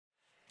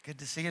Good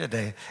to see you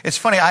today. It's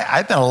funny,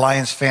 I've been a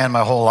Lions fan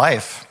my whole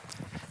life.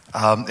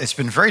 It's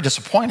been very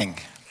disappointing.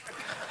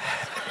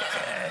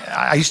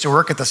 I used to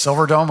work at the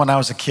Silverdome when I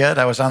was a kid.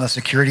 I was on the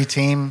security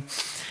team.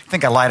 I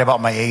think I lied about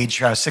my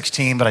age. I was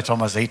 16, but I told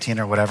them I was 18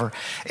 or whatever.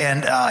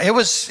 And it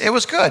was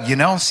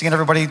good, seeing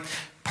everybody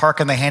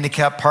park in the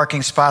handicapped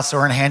parking spots that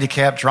were in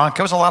handicapped drunk.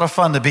 It was a lot of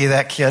fun to be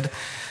that kid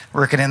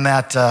working in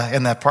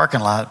that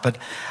parking lot. But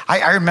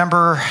I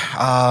remember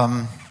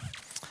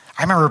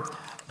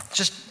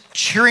just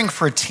cheering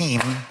for a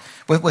team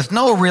with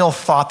no real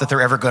thought that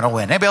they're ever going to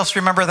win. Anybody else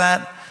remember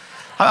that?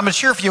 I'm going to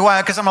cheer for you.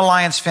 Why? Because I'm a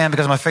Lions fan,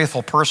 because I'm a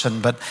faithful person.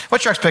 But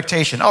what's your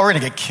expectation? Oh, we're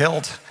going to get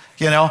killed.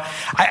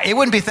 It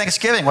wouldn't be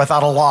Thanksgiving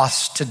without a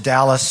loss to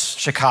Dallas,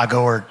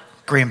 Chicago, or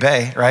Green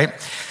Bay, right?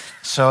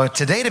 So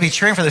today, to be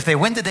cheering for them, if they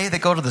win today, they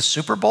go to the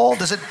Super Bowl.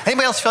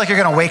 Anybody else feel like you're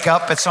going to wake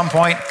up at some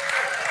point?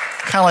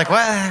 Kind of like,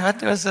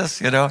 what is this?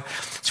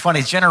 It's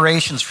funny,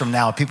 generations from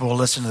now, people will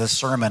listen to this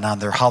sermon on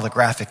their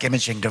holographic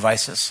imaging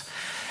devices.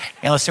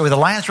 And let's say, were the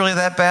Lions really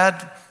that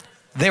bad?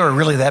 They were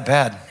really that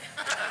bad.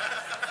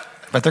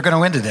 But they're going to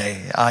win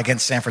today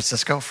against San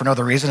Francisco for no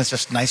other reason. It's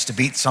just nice to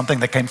beat something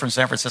that came from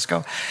San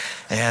Francisco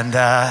and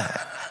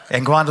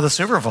go on to the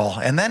Super Bowl.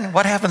 And then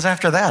what happens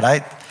after that?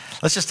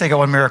 Let's just take it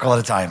one miracle at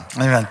a time.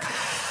 Amen.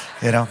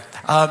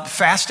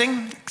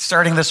 Fasting,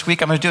 starting this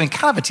week, I'm doing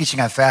kind of a teaching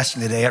on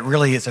fasting today. It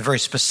really is a very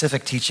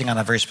specific teaching on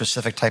a very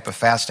specific type of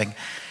fasting.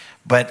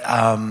 But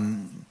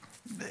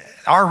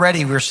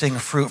already we're seeing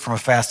fruit from a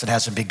fast that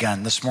hasn't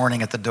begun. This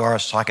morning at the door, I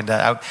was talking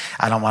to,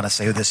 I don't want to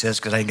say who this is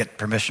because I didn't get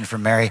permission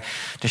from Mary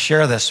to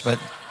share this, but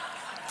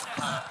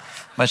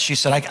she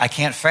said, I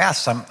can't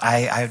fast. I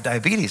have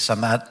diabetes. I'm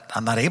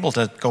not able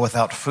to go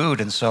without food.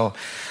 And so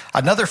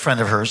another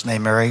friend of hers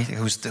named Mary,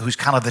 who's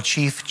kind of the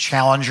chief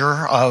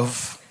challenger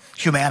of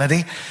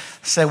humanity,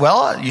 said,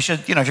 well, you should,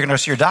 if you're going to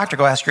see your doctor,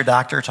 go ask your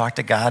doctor, talk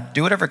to God,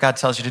 do whatever God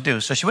tells you to do.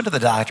 So she went to the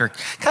doctor,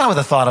 kind of with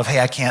the thought of, hey,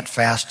 I can't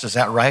fast. Is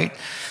that right?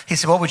 He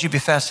said, what would you be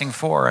fasting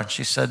for? And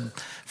she said,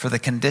 for the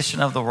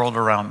condition of the world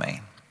around me.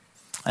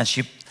 And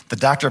the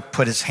doctor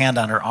put his hand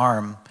on her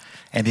arm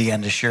and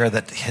began to share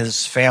that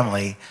his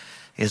family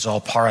is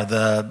all part of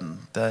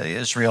the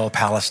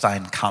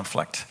Israel-Palestine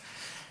conflict.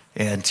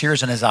 And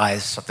tears in his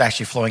eyes,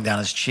 actually flowing down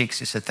his cheeks,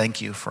 he said,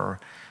 thank you for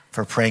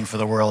praying for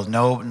the world.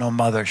 No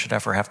mother should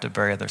ever have to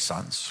bury their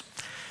sons.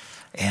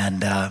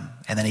 And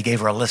then he gave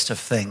her a list of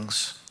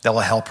things that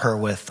will help her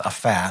with a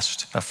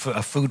fast, a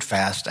food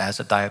fast as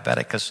a diabetic,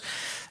 because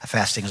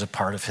fasting is a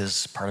part of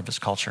his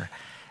culture.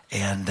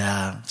 And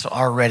so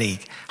already,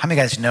 how many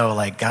of you guys know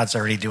like God's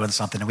already doing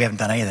something and we haven't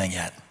done anything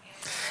yet?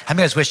 How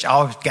many of you guys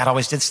wish God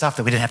always did stuff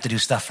that we didn't have to do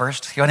stuff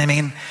first? You know what I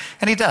mean?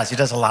 And he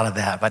does a lot of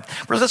that. But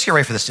let's get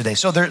ready for this today.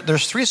 So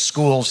there's three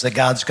schools that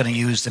God's going to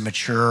use to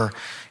mature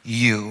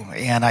you.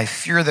 And I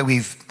fear that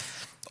we've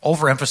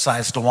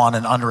overemphasized the one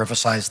and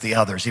underemphasized the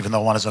others, even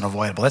though one is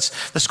unavoidable.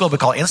 The school we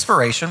call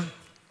inspiration,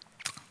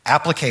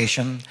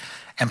 application,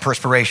 and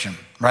perspiration,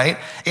 right?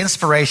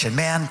 Inspiration,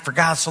 man, for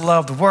God so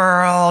loved the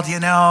world,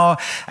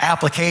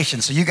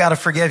 Application, so you got to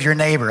forgive your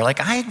neighbor.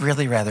 Like, I'd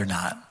really rather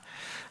not.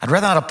 I'd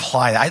rather not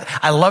apply that.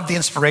 I love the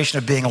inspiration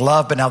of being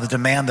loved, but now the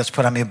demand that's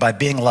put on me by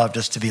being loved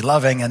is to be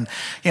loving, and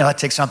that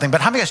takes something.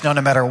 But how many of you guys know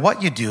no matter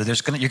what you do,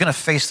 you're going to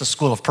face the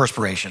school of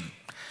perspiration.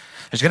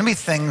 There's going to be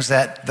things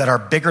that are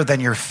bigger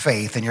than your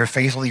faith, and your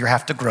faith will either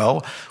have to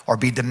grow or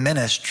be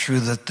diminished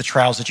through the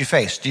trials that you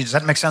face. Does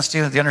that make sense to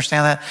you? Do you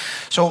understand that?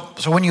 So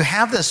when you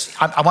have this,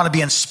 I want to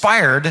be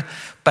inspired,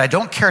 but I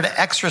don't care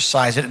to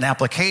exercise it in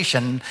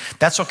application.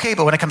 That's okay,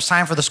 but when it comes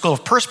time for the school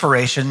of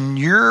perspiration,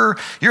 you're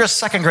a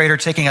second grader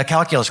taking a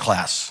calculus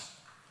class.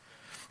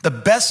 The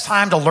best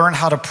time to learn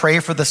how to pray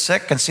for the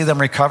sick and see them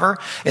recover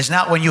is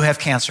not when you have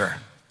cancer.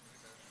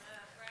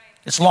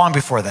 It's long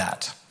before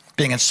that.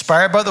 Being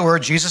inspired by the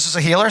word, Jesus is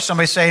a healer.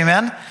 Somebody say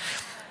amen.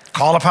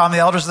 Call upon the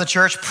elders of the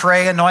church,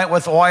 pray, anoint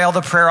with oil,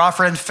 the prayer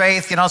offer in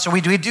faith. So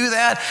we do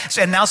that.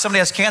 And now somebody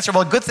has cancer.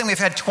 Well, good thing we've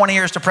had 20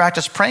 years to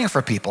practice praying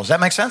for people. Does that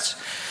make sense?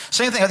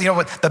 Same thing,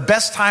 the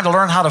best time to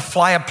learn how to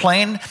fly a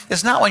plane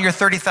is not when you're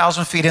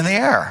 30,000 feet in the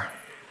air.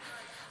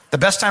 The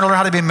best time to learn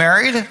how to be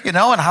married, and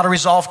how to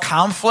resolve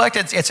conflict,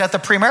 it's at the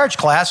pre-marriage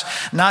class,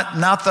 not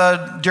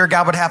the dear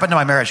God, what happened to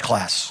my marriage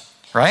class.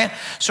 Right?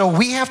 So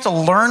we have to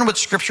learn what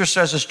Scripture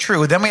says is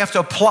true. Then we have to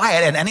apply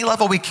it at any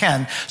level we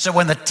can so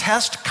when the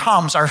test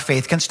comes, our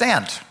faith can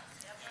stand.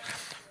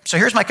 So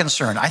here's my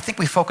concern. I think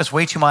we focus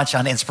way too much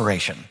on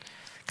inspiration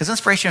because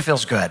inspiration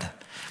feels good.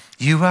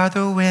 You are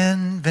the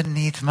wind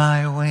beneath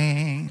my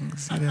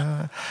wings.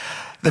 The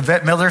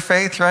Bette Midler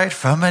faith, right?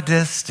 From a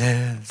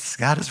distance,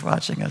 God is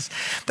watching us.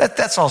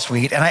 That's all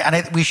sweet.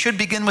 And we should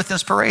begin with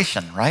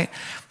inspiration, right?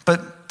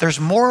 But there's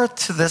more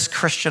to this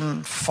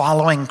Christian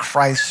following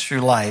Christ through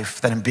life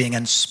than being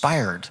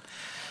inspired.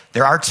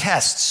 There are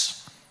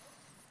tests.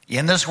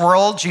 In this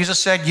world, Jesus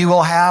said, you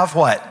will have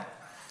what?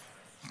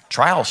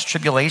 Trials,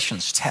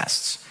 tribulations,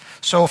 tests.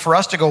 So for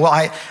us to go,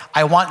 well,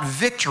 I want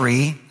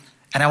victory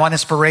and I want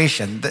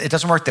inspiration. It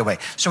doesn't work that way.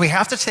 So we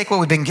have to take what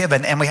we've been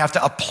given and we have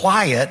to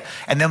apply it.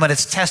 And then when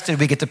it's tested,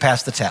 we get to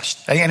pass the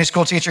test. Any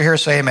school teacher here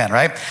say amen,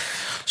 right?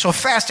 So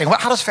fasting,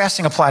 how does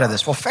fasting apply to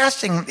this? Well,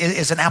 fasting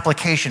is an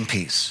application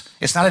piece.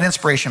 It's not an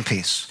inspiration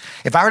piece.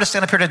 If I were to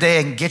stand up here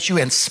today and get you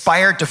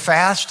inspired to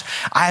fast,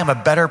 I am a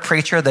better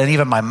preacher than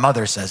even my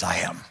mother says I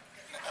am.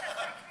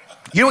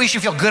 You know what you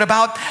should feel good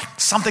about?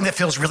 Something that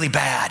feels really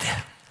bad.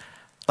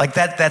 Like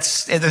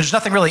there's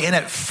nothing really in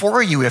it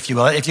for you, if you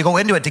will. If you go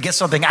into it to get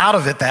something out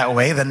of it that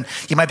way, then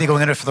you might be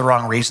going into it for the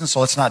wrong reason.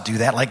 So let's not do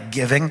that. Like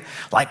giving,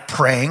 like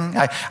praying.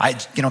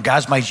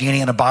 God's my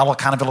genie in a bottle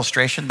kind of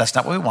illustration. That's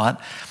not what we want.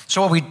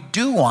 So what we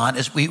do want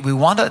is we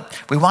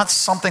want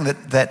something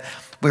that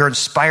we're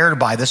inspired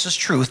by. This is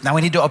truth. Now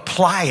we need to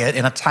apply it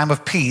in a time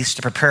of peace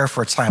to prepare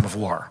for a time of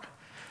war.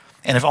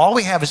 And if all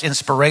we have is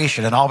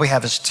inspiration and all we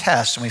have is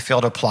tests and we fail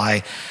to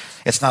apply,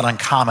 it's not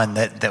uncommon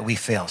that we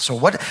fail. So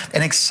what,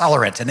 an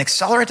accelerant? An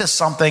accelerant is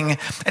something,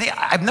 and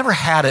I've never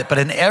had it, but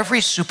in every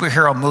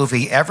superhero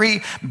movie, every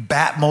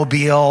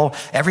Batmobile,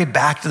 every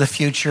Back to the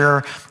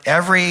Future,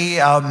 every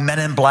Men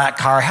in Black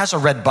car has a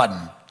red button.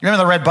 You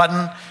remember the red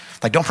button?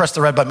 Like, don't press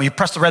the red button. You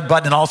press the red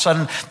button and all of a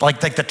sudden, like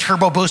the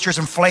turbo boosters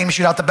and flames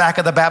shoot out the back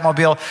of the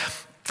Batmobile.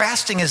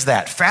 Fasting is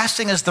that.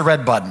 Fasting is the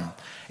red button.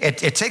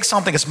 It takes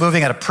something that's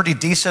moving at a pretty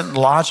decent,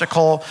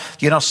 logical,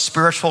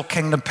 spiritual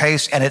kingdom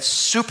pace, and it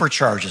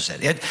supercharges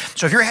it.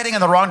 So if you're heading in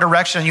the wrong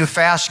direction and you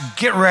fast,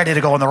 get ready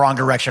to go in the wrong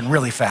direction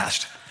really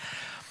fast.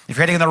 If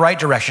you're heading in the right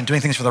direction,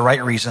 doing things for the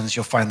right reasons,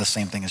 you'll find the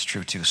same thing is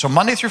true too. So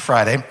Monday through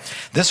Friday,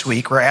 this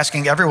week, we're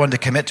asking everyone to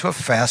commit to a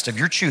fast of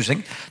your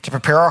choosing to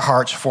prepare our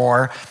hearts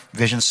for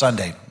Vision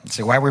Sunday. You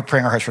say, why are we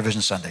preparing our hearts for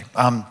Vision Sunday?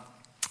 I'm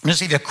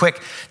just give you a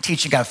quick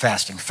teaching on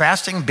fasting.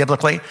 Fasting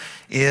biblically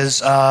is,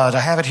 do I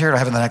have it here? Do I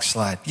have it in the next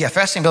slide? Yeah,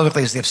 fasting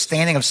biblically is the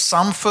abstaining of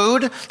some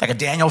food, like a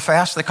Daniel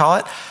fast, they call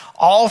it.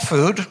 All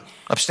food,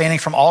 abstaining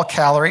from all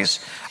calories,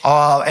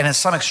 and in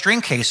some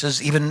extreme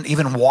cases,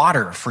 even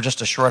water for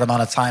just a short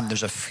amount of time.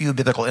 There's a few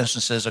biblical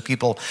instances of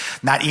people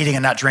not eating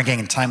and not drinking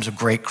in times of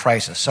great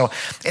crisis. So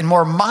in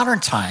more modern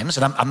times,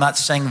 and I'm not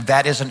saying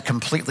that isn't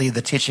completely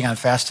the teaching on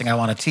fasting I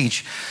want to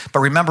teach, but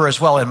remember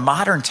as well in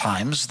modern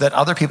times that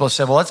other people have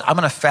said, well, I'm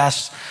going to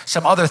fast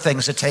some other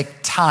things that take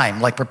time,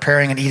 like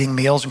preparing and eating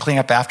meals and cleaning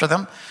up after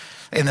them.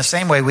 In the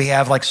same way, we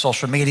have like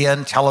social media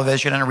and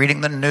television and reading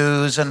the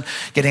news and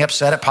getting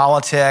upset at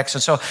politics.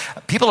 And so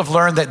people have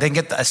learned that they can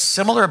get a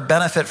similar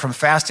benefit from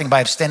fasting by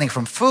abstaining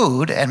from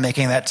food and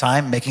making that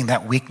time, making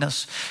that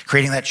weakness,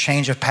 creating that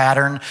change of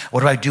pattern.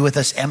 What do I do with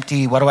this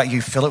empty? You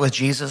fill it with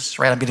Jesus,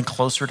 right? I'm getting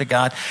closer to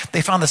God.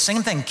 They found the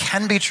same thing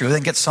can be true. They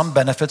can get some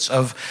benefits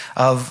of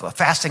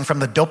fasting from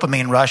the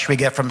dopamine rush we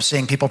get from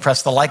seeing people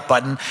press the like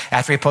button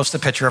after we post a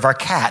picture of our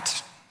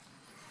cat.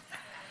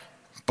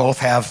 Both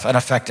have an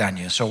effect on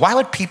you. So why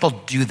would people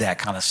do that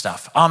kind of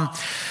stuff?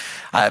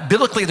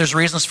 Biblically, there's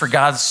reasons for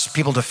God's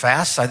people to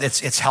fast.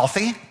 It's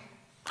healthy.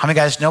 How many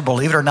guys know,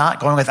 believe it or not,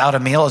 going without a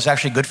meal is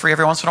actually good for you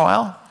every once in a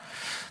while?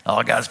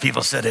 All God's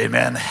people said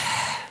amen.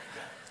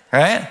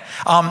 Right?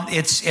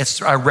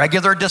 It's a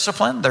regular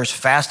discipline. There's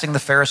fasting. The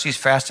Pharisees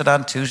fasted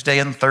on Tuesday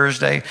and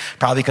Thursday,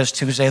 probably because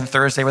Tuesday and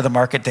Thursday were the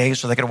market days,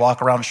 so they could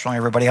walk around showing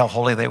everybody how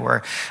holy they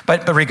were.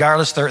 But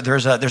regardless,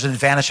 there's an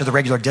advantage to the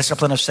regular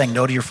discipline of saying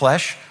no to your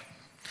flesh.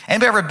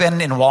 Anybody ever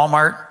been in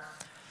Walmart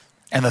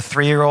and the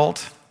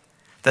 3-year-old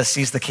that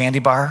sees the candy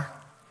bar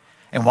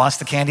and wants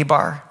the candy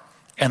bar,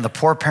 and the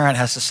poor parent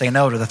has to say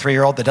no to the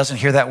 3-year-old that doesn't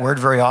hear that word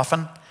very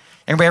often?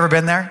 Anybody ever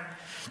been there?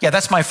 Yeah,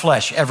 that's my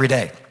flesh every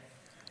day.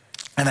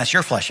 And that's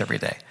your flesh every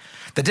day.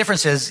 The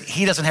difference is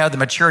he doesn't have the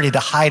maturity to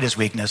hide his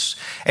weakness,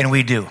 and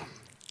we do.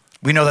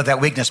 We know that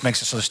weakness makes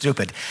us so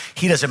stupid.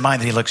 He doesn't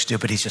mind that he looks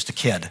stupid. He's just a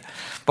kid.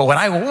 But when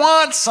I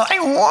want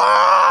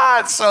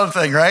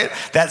something, right?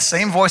 That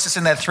same voice that's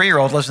in that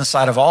 3-year-old lives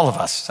inside of all of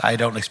us. I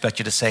don't expect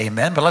you to say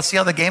amen, but let's see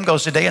how the game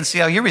goes today and see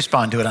how you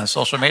respond to it on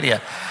social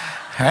media.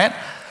 All right?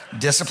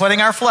 Disciplining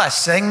our flesh,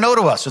 saying no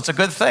to us. It's a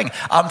good thing.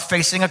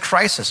 Facing a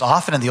crisis.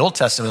 Often in the Old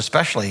Testament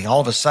especially,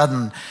 all of a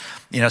sudden,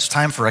 it's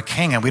time for a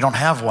king and we don't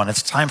have one.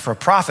 It's time for a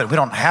prophet. We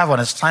don't have one.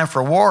 It's time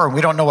for war and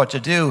we don't know what to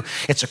do.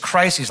 It's a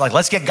crisis. Like,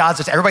 let's get God's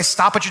attention. Everybody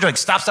stop what you're doing.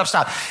 Stop.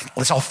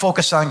 Let's all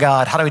focus on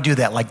God. How do we do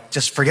that? Like,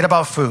 just forget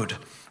about food.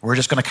 We're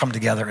just going to come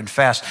together and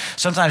fast.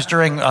 Sometimes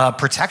during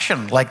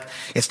protection, like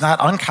it's not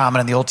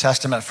uncommon in the Old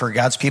Testament for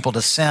God's people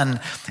to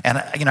sin.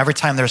 And, every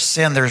time there's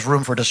sin, there's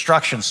room for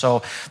destruction.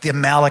 So the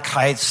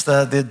Amalekites,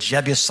 the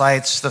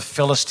Jebusites, the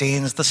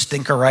Philistines, the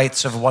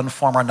Stinkerites of one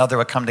form or another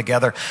would come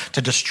together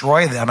to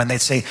destroy them. And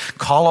they'd say,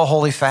 call a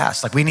holy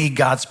fast. Like, we need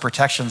God's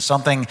protection.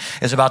 Something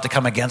is about to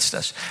come against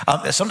us.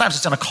 Sometimes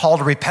it's in a call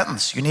to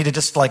repentance. You need to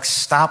just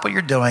stop what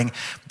you're doing,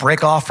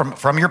 break off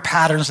from your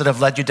patterns that have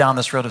led you down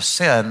this road of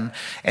sin,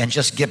 and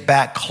just get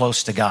back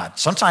close to God.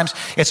 Sometimes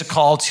it's a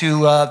call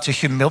to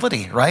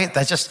humility, right?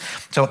 That's just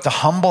to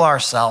humble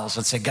ourselves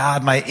and say,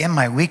 God, in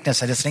my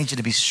weakness, I just need you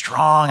to be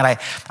strong. And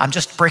I'm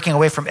just breaking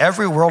away from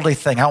every worldly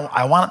thing.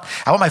 I want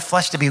my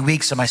flesh to be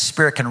weak so my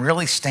spirit can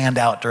really stand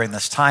out during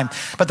this time.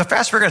 But the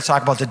fast we're going to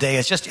talk about today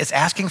is it's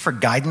asking for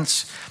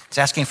guidance. It's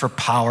asking for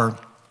power.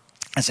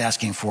 It's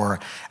asking for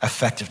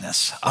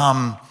effectiveness.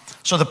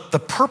 So the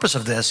purpose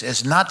of this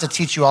is not to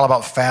teach you all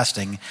about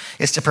fasting.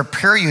 It's to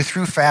prepare you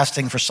through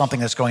fasting for something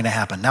that's going to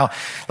happen. Now,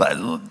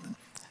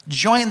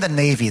 join the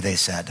Navy, they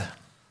said.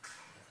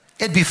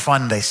 It'd be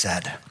fun, they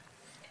said.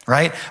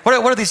 Right? What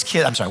are these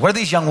kids, I'm sorry, what are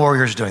these young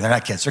warriors doing? They're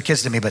not kids, they're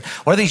kids to me, but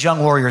what are these young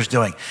warriors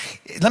doing?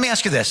 Let me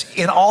ask you this.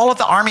 In all of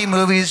the Army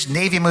movies,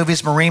 Navy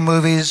movies, Marine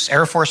movies,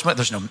 Air Force movies,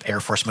 there's no Air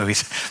Force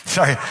movies,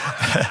 sorry.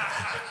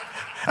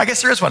 I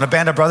guess there is one. A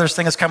Band of Brothers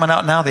thing is coming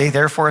out now. The 8th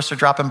Air Force are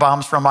dropping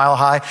bombs from a mile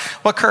high.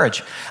 What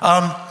courage.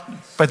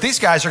 But these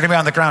guys are going to be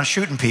on the ground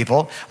shooting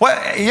people.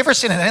 You ever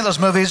seen in any of those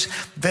movies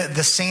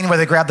the scene where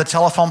they grab the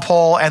telephone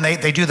pole and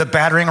they do the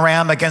battering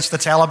ram against the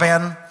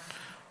Taliban?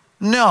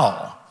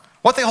 No.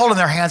 What they hold in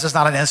their hands is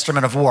not an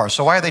instrument of war.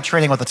 So why are they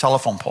training with a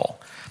telephone pole?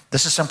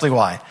 This is simply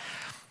why.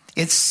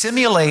 It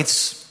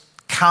simulates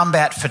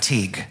combat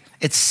fatigue.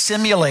 It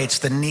simulates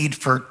the need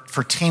for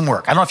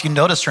teamwork. I don't know if you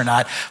noticed or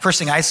not. First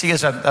thing I see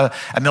as a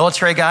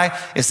military guy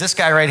is this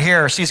guy right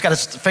here. See, he's got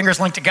his fingers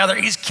linked together.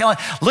 He's killing.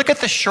 Look at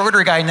the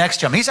shorter guy next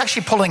to him. He's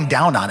actually pulling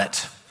down on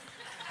it.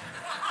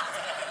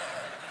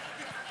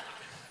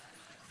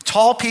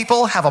 Tall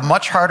people have a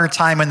much harder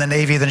time in the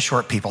Navy than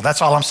short people.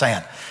 That's all I'm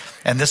saying.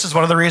 And this is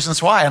one of the reasons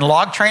why. In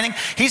log training,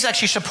 he's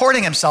actually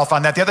supporting himself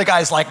on that. The other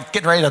guy's like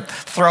getting ready to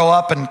throw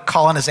up and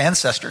call on his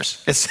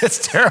ancestors.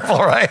 It's terrible,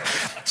 right?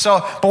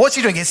 But what's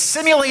he doing? He's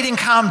simulating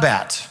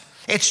combat.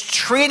 It's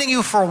training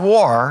you for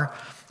war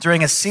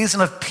during a season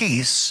of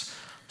peace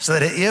so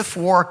that if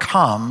war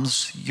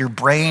comes, your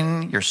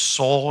brain, your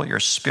soul,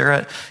 your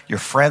spirit, your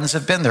friends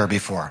have been there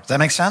before. Does that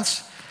make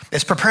sense?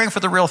 It's preparing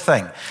for the real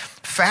thing.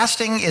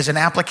 Fasting is an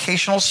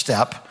applicational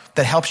step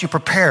that helps you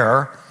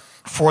prepare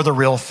for the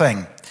real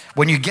thing.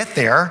 When you get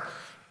there,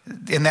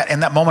 in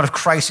that moment of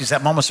crisis,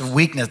 that moment of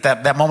weakness,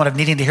 that moment of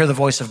needing to hear the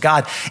voice of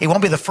God, it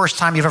won't be the first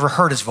time you've ever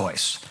heard his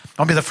voice. It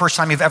won't be the first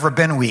time you've ever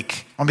been weak.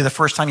 It won't be the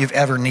first time you've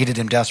ever needed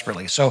him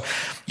desperately. So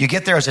you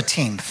get there as a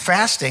team.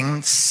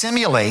 Fasting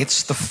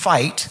simulates the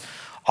fight,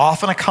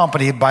 often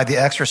accompanied by the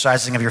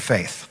exercising of your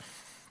faith.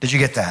 Did you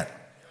get that?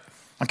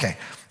 Okay.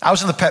 I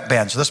was in the pep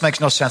band, so this makes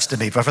no sense to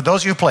me. But for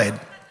those of you who played,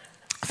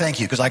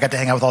 thank you, because I got to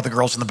hang out with all the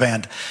girls in the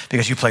band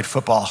because you played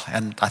football,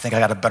 and I think I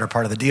got a better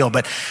part of the deal.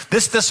 But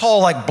this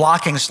whole like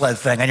blocking sled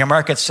thing, and your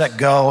mark, get set,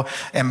 go,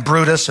 and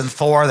Brutus and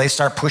Thor, they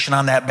start pushing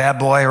on that bad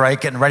boy, right,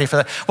 getting ready for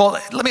that. Well,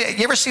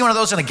 you ever see one of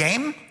those in a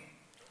game?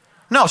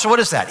 No, so what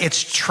is that?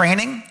 It's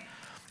training.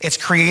 It's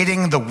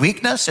creating the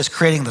weakness. It's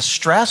creating the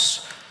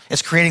stress.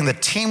 It's creating the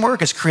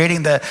teamwork. It's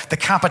creating the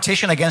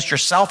competition against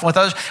yourself and with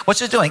others.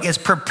 What's it doing? It's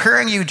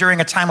preparing you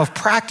during a time of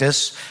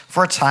practice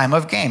for a time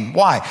of game.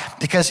 Why?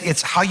 Because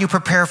it's how you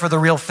prepare for the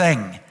real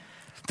thing.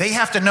 They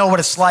have to know what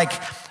it's like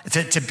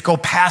to go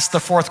past the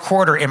fourth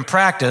quarter in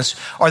practice,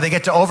 or they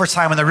get to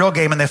overtime in the real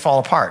game and they fall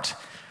apart.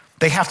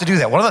 They have to do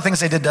that. One of the things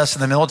they did to us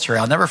in the military,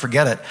 I'll never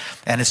forget it,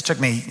 and it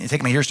took me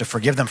years to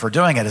forgive them for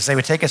doing it, is they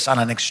would take us on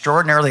an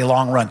extraordinarily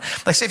long run.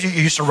 Like say if you're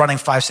used to running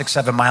 5, 6,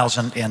 7 miles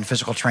in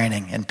physical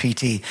training, in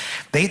PT,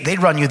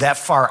 they'd run you that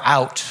far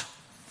out,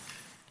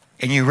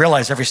 and you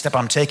realize every step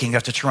I'm taking, you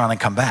have to turn around and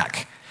come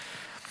back.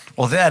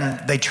 Well,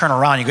 then they turn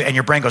around and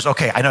your brain goes,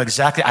 okay, I know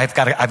exactly, I've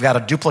got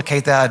to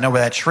duplicate that. I know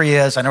where that tree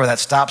is. I know where that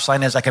stop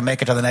sign is. I can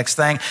make it to the next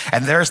thing.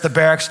 And there's the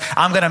barracks.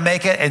 I'm going to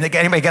make it. And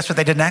anybody guess what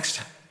they did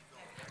next?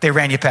 They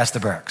ran you past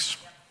the barracks.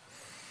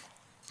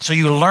 So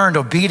you learned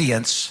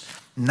obedience,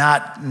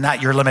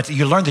 not your limits.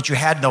 You learned that you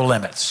had no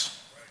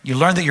limits. You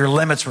learned that your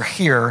limits were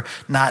here,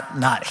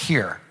 not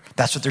here.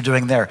 That's what they're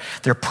doing there.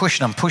 They're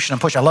pushing them.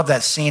 I love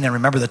that scene in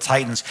Remember the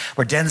Titans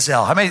where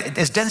Denzel,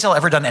 has Denzel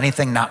ever done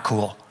anything not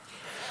cool?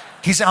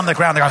 He's on the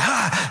ground, they're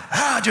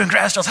going, doing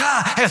grass drills,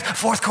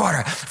 fourth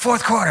quarter.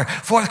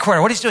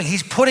 What he's doing,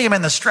 he's putting him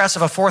in the stress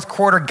of a fourth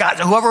quarter. God,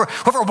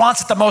 whoever wants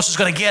it the most is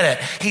going to get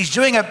it. He's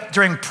doing it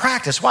during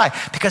practice. Why?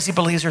 Because he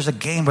believes there's a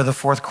game where the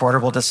fourth quarter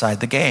will decide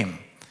the game.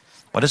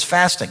 What is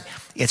fasting?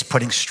 It's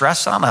putting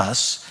stress on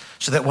us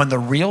so that when the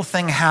real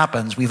thing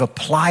happens, we've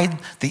applied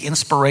the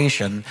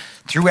inspiration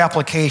through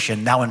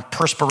application. Now when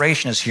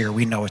perspiration is here,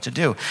 we know what to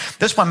do.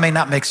 This one may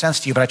not make sense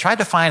to you, but I tried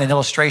to find an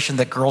illustration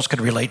that girls could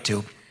relate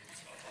to.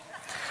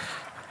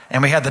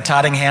 And we had the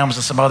Tottinghams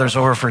and some others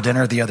over for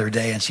dinner the other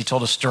day, and she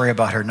told a story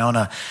about her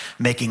Nona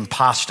making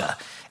pasta.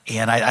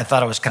 And I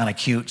thought it was kind of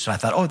cute. So I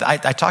thought,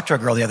 I talked to a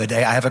girl the other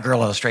day. I have a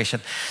girl illustration.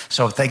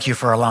 So thank you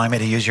for allowing me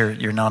to use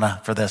your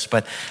Nona for this.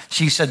 But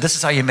she said, this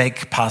is how you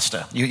make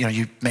pasta.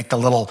 You make the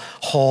little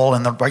hole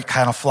in the right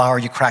kind of flour.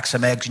 You crack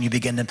some eggs and you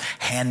begin to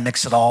hand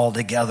mix it all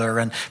together.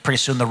 And pretty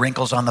soon the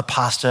wrinkles on the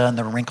pasta and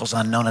the wrinkles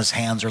on Nona's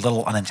hands are a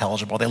little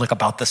unintelligible. They look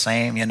about the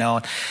same,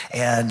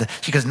 And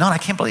she goes, Nona, I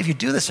can't believe you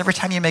do this every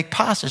time you make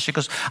pasta. She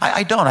goes,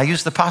 I don't. I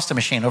use the pasta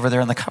machine over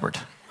there in the cupboard.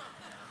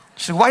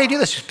 She said, why do you do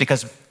this?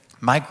 Because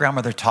my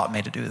grandmother taught me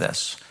to do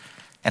this.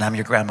 And I'm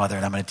your grandmother,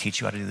 and I'm going to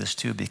teach you how to do this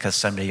too, because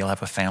someday you'll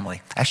have a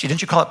family. Actually,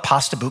 didn't you call it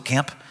pasta boot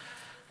camp?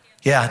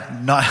 Yeah,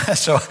 no.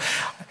 So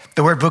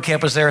the word boot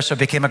camp was there, so it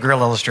became a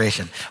girl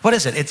illustration. What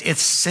is it?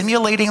 It's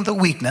simulating the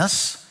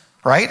weakness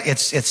right?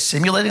 It's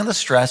simulating the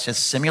stress. It's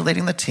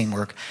simulating the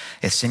teamwork.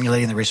 It's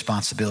simulating the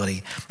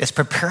responsibility. It's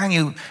preparing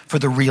you for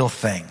the real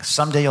thing.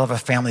 Someday you'll have a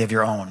family of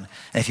your own.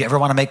 And if you ever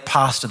want to make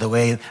pasta the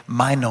way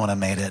my Nona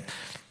made it,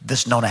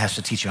 this Nona has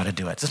to teach you how to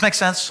do it. Does this make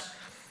sense?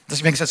 Does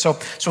this make sense? So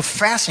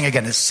fasting,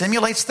 again, it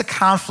simulates the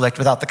conflict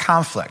without the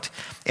conflict.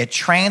 It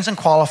trains and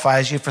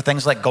qualifies you for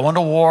things like going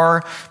to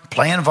war,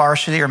 playing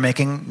varsity, or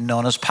making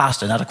Nona's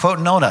pasta. Now, to quote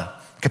Nona,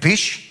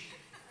 capiche?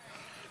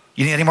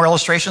 You need any more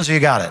illustrations, or you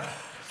got it?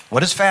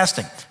 What is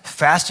fasting?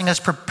 Fasting is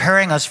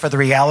preparing us for the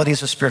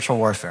realities of spiritual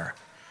warfare.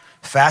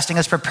 Fasting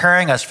is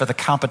preparing us for the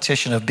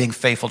competition of being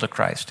faithful to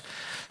Christ.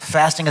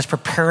 Fasting is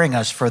preparing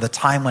us for the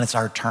time when it's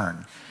our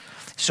turn.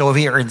 So if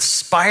we are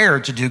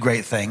inspired to do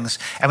great things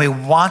and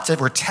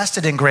we're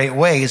tested in great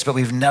ways, but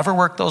we've never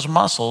worked those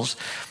muscles,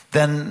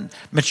 then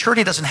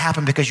maturity doesn't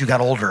happen because you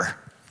got older.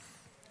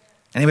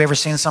 Anybody ever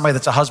seen somebody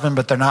that's a husband,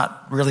 but they're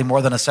not really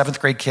more than a 7th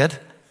grade kid?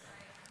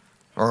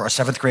 Or a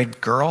 7th grade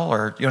girl,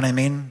 or you know what I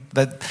mean?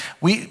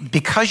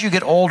 Because you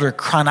get older,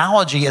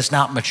 chronology is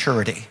not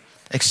maturity.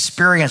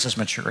 Experience is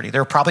maturity.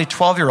 There are probably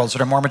 12-year-olds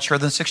that are more mature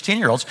than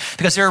 16-year-olds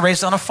because they were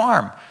raised on a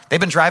farm. They've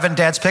been driving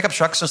dad's pickup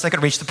truck since they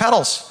could reach the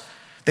pedals.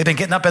 They've been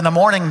getting up in the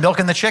morning,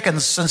 milking the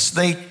chickens since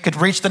they could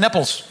reach the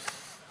nipples.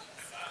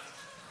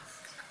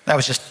 That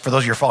was just for those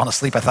of you who are falling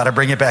asleep. I thought I'd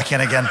bring you back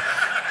in again.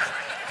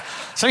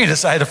 Some of you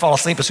decided to fall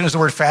asleep as soon as the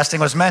word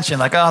fasting was mentioned,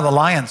 like, oh, the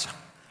lions.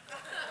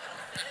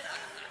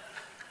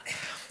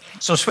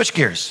 So switch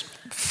gears.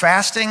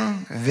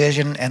 Fasting,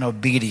 vision, and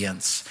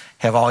obedience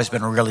have always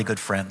been really good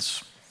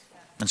friends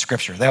in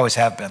Scripture. They always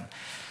have been.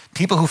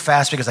 People who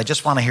fast because I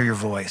just want to hear your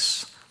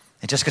voice.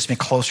 It just gets me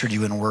closer to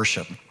you in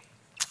worship.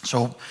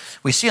 So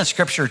we see in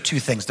Scripture 2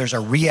 things. There's a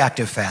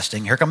reactive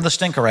fasting. Here come the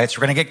Stinkerites.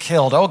 We're going to get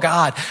killed. Oh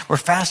God, we're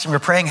fasting. We're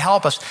praying,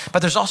 help us. But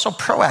there's also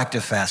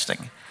proactive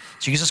fasting.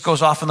 Jesus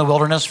goes off in the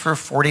wilderness for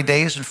 40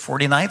 days and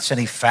 40 nights, and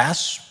he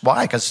fasts.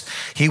 Why? Because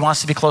he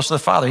wants to be close to the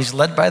Father. He's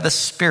led by the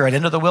Spirit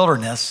into the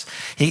wilderness.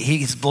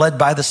 He's led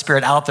by the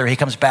Spirit out there. He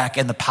comes back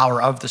in the power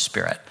of the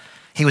Spirit.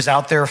 He was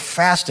out there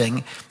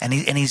fasting, and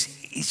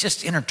he's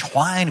just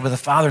intertwined with the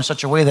Father in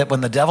such a way that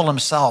when the devil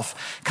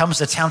himself comes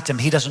to tempt him,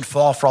 he doesn't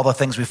fall for all the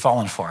things we've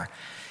fallen for.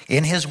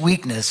 In his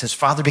weakness, his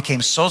Father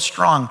became so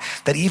strong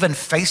that even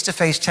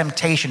face-to-face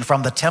temptation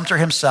from the tempter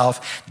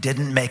himself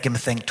didn't make him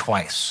think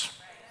twice.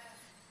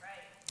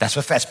 That's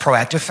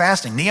proactive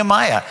fasting.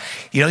 Nehemiah,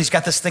 he's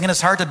got this thing in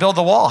his heart to build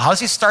the wall. How does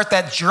he start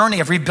that journey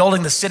of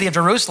rebuilding the city of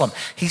Jerusalem?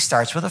 He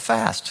starts with a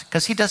fast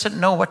because he doesn't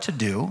know what to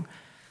do.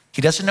 He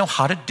doesn't know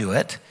how to do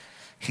it.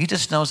 He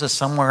just knows that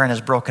somewhere in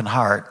his broken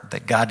heart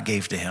that God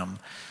gave to him,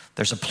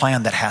 there's a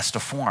plan that has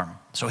to form.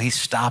 So he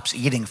stops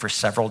eating for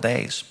several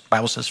days. The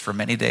Bible says for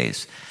many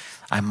days,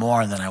 I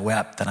mourned, and I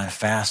wept, and I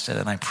fasted,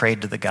 and I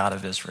prayed to the God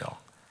of Israel.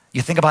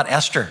 You think about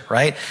Esther,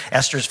 right?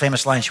 Esther's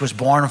famous line, she was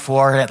born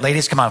for,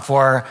 ladies, come on,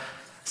 for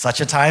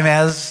such a time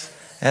as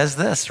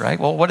this, right?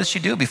 Well, what did she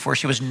do before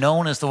she was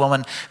known as the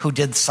woman who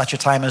did such a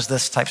time as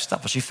this type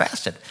stuff? Well, she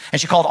fasted. And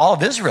she called all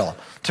of Israel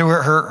to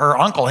her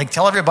uncle. Hey,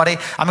 tell everybody,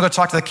 I'm going to go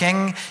talk to the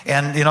king.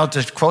 And,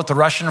 to quote the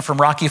Russian from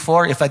Rocky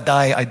IV, if I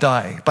die, I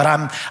die. But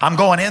I'm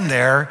going in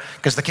there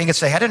because the king would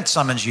say, I didn't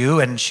summons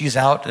you. And she's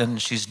out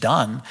and she's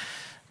done.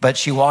 But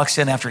she walks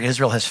in after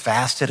Israel has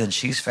fasted and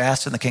she's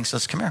fasted. And the king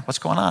says, come here, what's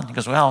going on? He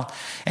goes, well,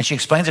 and she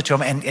explains it to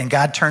him. And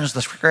God turns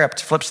the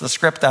script, flips the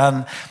script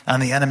on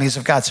the enemies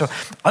of God. So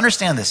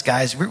understand this,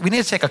 guys. We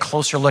need to take a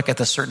closer look at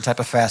this certain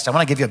type of fast. I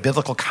want to give you a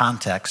biblical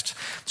context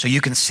so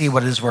you can see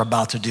what it is we're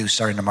about to do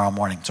starting tomorrow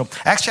morning. So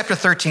Acts chapter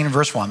 13,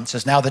 verse 1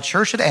 says, now the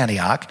church at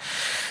Antioch,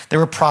 there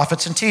were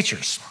prophets and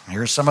teachers.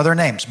 Here's some of their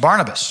names.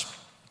 Barnabas,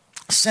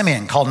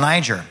 Simeon called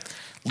Niger,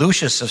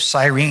 Lucius of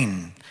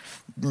Cyrene,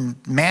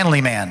 manly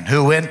man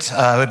who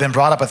had been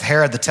brought up with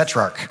Herod the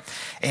Tetrarch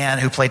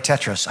and who played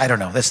Tetris. I don't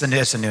know. It's the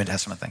New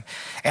Testament thing.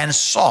 And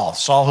Saul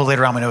who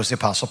later on we know was the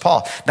Apostle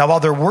Paul. Now,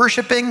 while they're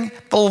worshiping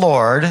the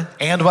Lord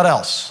and what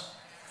else?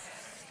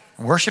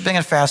 Worshiping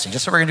and fasting.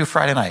 Just what we're going to do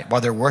Friday night.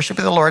 While they're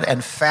worshiping the Lord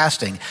and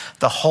fasting,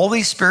 the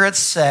Holy Spirit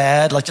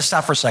said, let's just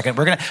stop for a second.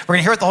 We're going to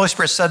hear what the Holy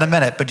Spirit said in a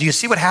minute, but do you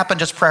see what happened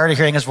just prior to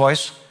hearing his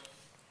voice?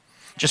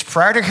 Just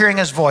prior to hearing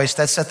his voice,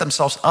 that set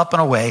themselves up in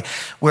a way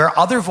where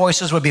other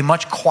voices would be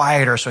much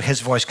quieter so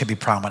his voice could be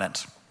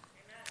prominent.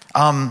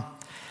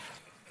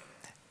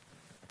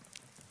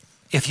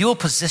 If you will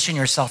position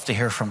yourself to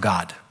hear from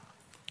God,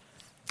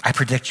 I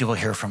predict you will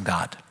hear from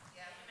God.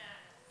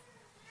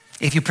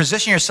 If you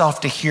position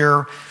yourself to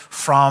hear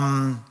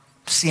from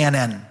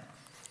CNN,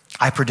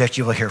 I predict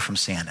you will hear from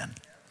CNN.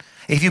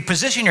 If you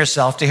position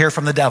yourself to hear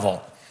from the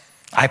devil,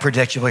 I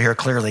predict you will hear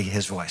clearly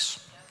his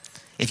voice.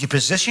 If you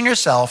position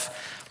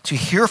yourself to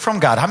hear from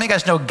God, how many of you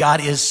guys know God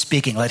is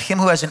speaking? Let him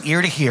who has an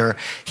ear to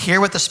hear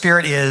what the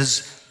Spirit is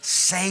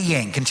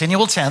saying,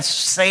 continual tense,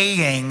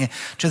 saying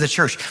to the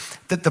church.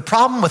 The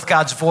problem with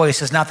God's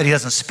voice is not that he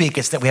doesn't speak,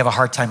 it's that we have a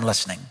hard time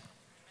listening.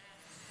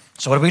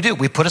 So what do?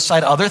 We put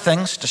aside other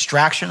things,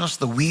 distractions,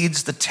 the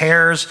weeds, the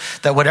tares,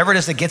 that whatever it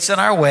is that gets in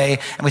our way,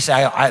 and we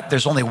say,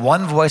 there's only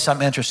one voice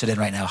I'm interested in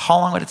right now. How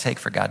long would it take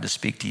for God to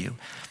speak to you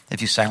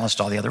if you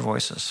silenced all the other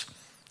voices?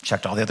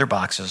 checked all the other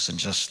boxes, and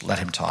just let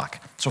him talk.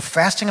 So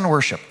fasting and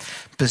worship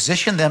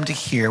positioned them to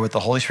hear what the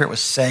Holy Spirit was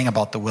saying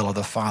about the will of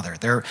the Father.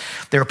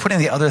 They were putting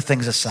the other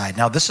things aside.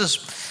 Now, this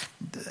is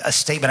a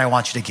statement I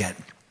want you to get.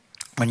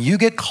 When you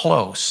get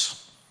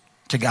close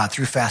to God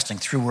through fasting,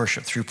 through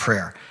worship, through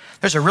prayer,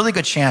 there's a really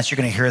good chance you're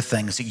going to hear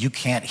things that you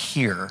can't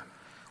hear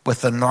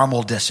with the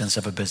normal distance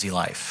of a busy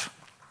life.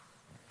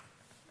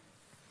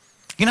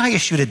 You know how you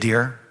shoot a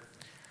deer?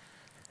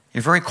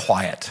 You're very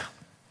quiet.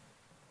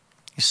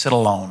 You sit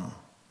alone.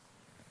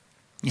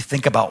 You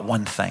think about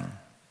one thing.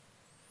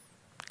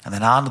 And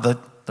then onto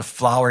the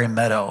flowery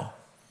meadow,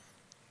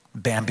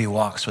 Bambi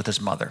walks with his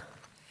mother.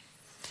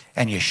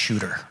 And you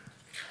shoot her.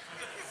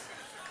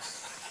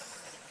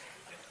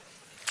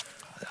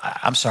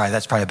 I'm sorry,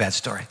 that's probably a bad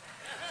story.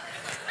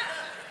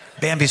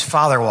 Bambi's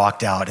father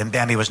walked out, and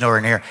Bambi was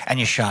nowhere near, and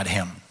you shot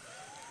him.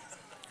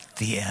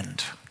 The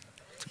end.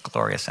 It's a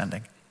glorious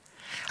ending.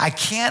 I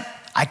can't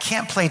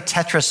play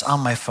Tetris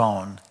on my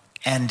phone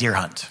and deer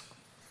hunt.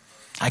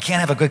 I can't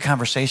have a good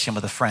conversation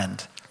with a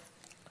friend.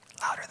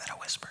 Louder than a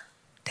whisper.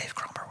 Dave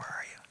Cromer, where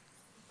are you?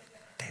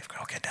 Dave,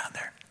 okay, down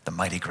there. The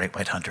mighty great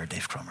white hunter,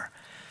 Dave Cromer.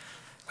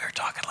 We were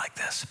talking like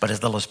this, but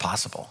as little as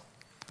possible.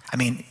 I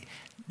mean,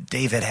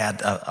 David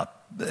had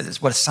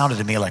what sounded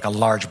to me like a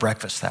large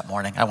breakfast that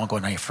morning. I won't go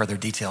into any further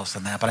details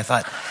than that, but I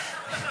thought,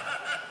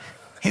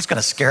 he's going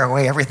to scare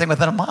away everything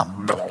within a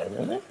mom.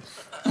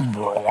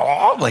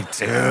 Like,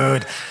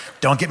 dude,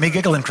 don't get me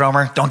giggling,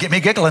 Cromer. Don't get me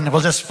giggling.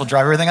 We'll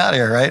drive everything out of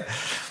here, right?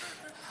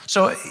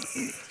 So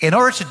in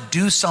order to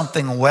do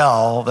something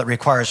well that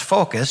requires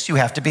focus, you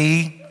have to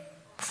be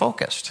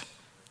focused.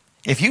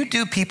 If you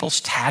do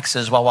people's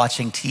taxes while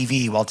watching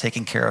TV, while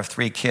taking care of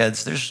 3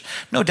 kids, there's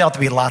no doubt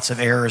there'll be lots of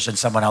errors in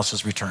someone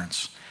else's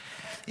returns.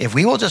 If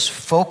we will just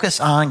focus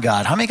on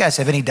God, how many guys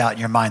have any doubt in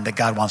your mind that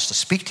God wants to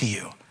speak to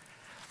you?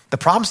 The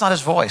problem's not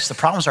his voice. The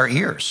problem's our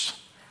ears.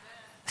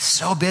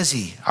 So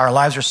busy. Our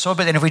lives are so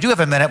busy. And if we do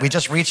have a minute, we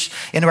just reach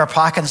into our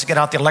pockets, get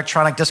out the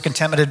electronic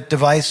discontentment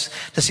device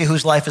to see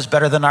whose life is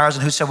better than ours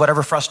and who said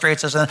whatever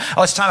frustrates us. And,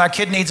 oh, it's time our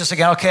kid needs us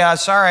again. Okay, I'm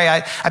sorry.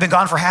 I've been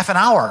gone for half an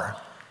hour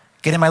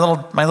getting my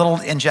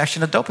little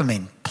injection of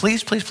dopamine.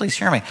 Please, please, please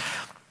hear me.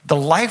 The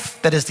life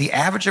that is the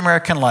average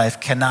American life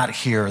cannot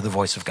hear the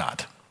voice of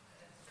God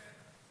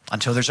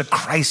until there's a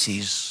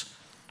crisis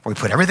where we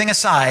put everything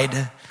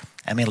aside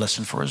and we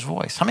listen for his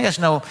voice. How many of you guys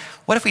know,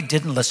 what if we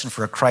didn't listen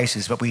for a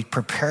crisis, but we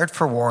prepared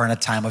for war in a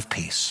time of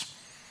peace?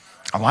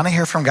 I want to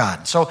hear from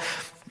God. So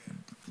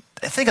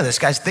think of this,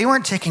 guys. They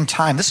weren't taking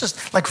time. This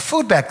is like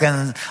food back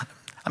then.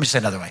 Let me say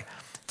it another way.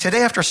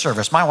 Today after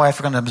service, my wife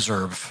are going to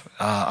observe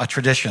a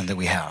tradition that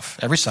we have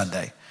every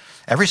Sunday.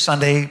 Every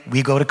Sunday,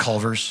 we go to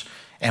Culver's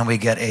and we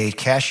get a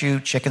cashew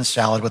chicken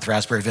salad with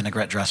raspberry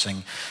vinaigrette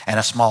dressing and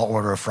a small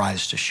order of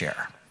fries to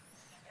share.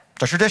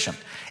 It's a tradition.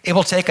 It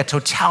will take a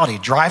totality,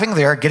 driving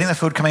there, getting the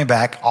food, coming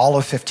back, all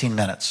of 15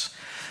 minutes.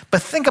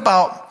 But think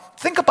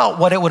about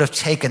what it would have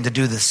taken to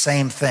do the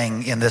same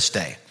thing in this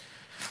day.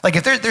 Like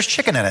if there's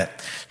chicken in it.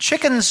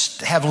 Chickens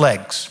have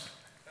legs.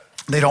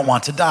 They don't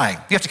want to die.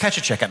 You have to catch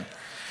a chicken.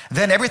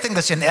 Then everything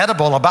that's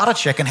inedible about a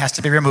chicken has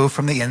to be removed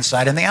from the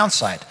inside and the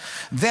outside.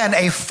 Then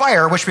a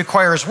fire, which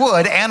requires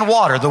wood and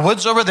water, the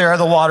wood's over there,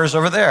 the water's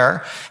over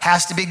there,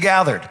 has to be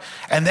gathered.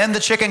 And then the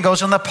chicken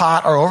goes in the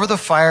pot or over the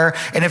fire.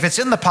 And if it's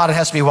in the pot, it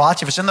has to be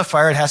watched. If it's in the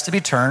fire, it has to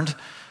be turned.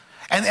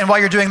 And while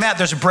you're doing that,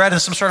 there's bread in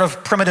some sort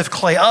of primitive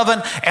clay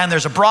oven, and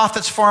there's a broth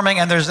that's forming,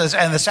 and there's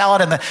the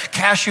salad and the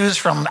cashews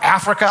from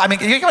Africa. I mean,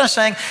 you get what I'm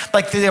saying?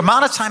 Like the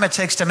amount of time it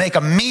takes to make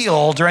a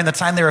meal during the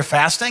time they were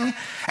fasting,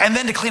 and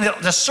then to clean it,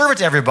 to serve it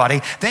to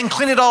everybody, then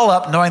clean it all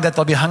up, knowing that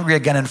they'll be hungry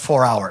again in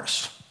 4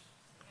 hours.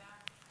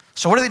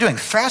 So what are they doing?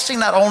 Fasting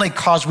not only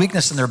caused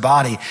weakness in their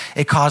body,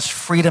 it caused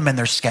freedom in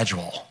their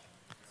schedule.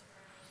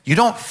 You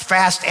don't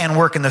fast and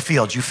work in the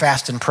fields. You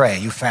fast and pray.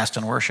 You fast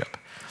and worship.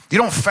 You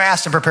don't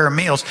fast and prepare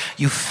meals.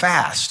 You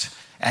fast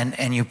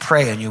and you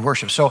pray and you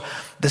worship. So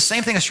the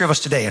same thing is true of us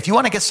today. If you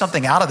want to get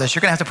something out of this,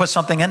 you're going to have to put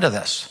something into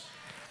this.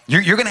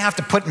 You're going to have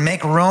to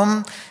make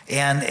room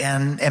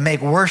and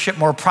make worship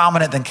more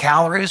prominent than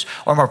calories,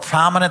 or more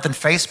prominent than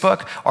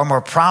Facebook, or more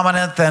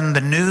prominent than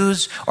the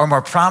news, or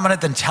more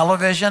prominent than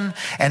television.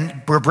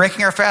 And we're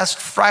breaking our fast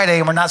Friday,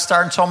 and we're not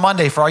starting until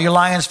Monday for all you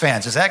Lions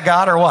fans. Is that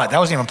God or what? That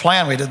wasn't even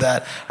planned. We did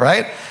that,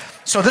 right?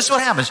 So this is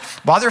what happens.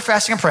 While they're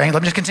fasting and praying,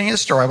 let me just continue the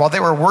story. While they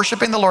were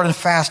worshiping the Lord and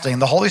fasting,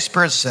 the Holy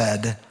Spirit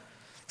said,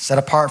 "Set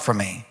apart from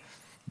me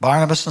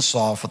Barnabas and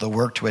Saul for the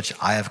work to which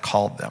I have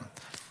called them."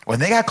 When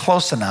they got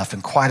close enough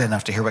and quiet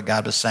enough to hear what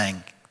God was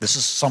saying, this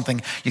is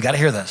something, you got to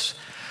hear this.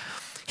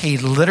 He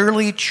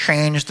literally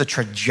changed the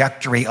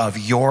trajectory of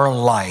your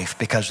life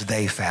because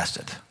they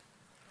fasted.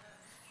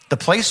 The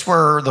place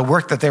where the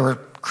work that they were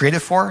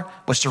created for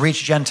was to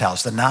reach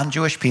Gentiles, the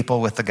non-Jewish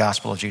people, with the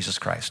gospel of Jesus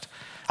Christ.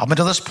 Up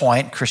until this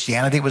point,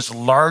 Christianity was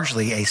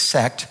largely a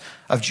sect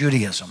of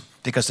Judaism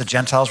because the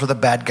Gentiles were the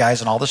bad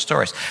guys in all the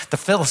stories. The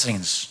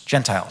Philistines,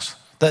 Gentiles.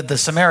 The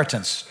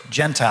Samaritans,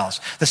 Gentiles.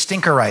 The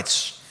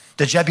Stinkerites,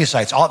 The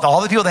Jebusites, all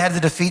the people they had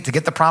to defeat to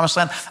get the promised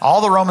land,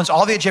 all the Romans,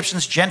 all the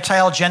Egyptians,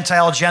 Gentile,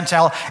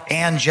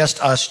 and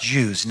just us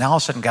Jews. Now all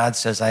of a sudden God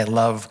says, I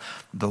love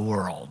the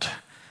world.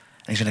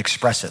 And he's going to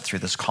express it through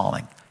this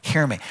calling.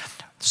 Hear me.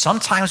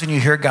 Sometimes when you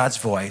hear God's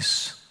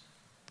voice,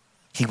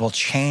 he will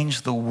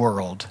change the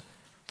world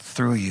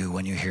through you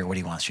when you hear what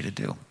he wants you to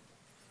do.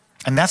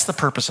 And that's the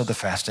purpose of the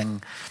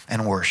fasting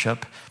and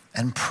worship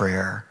and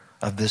prayer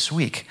of this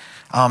week.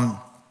 After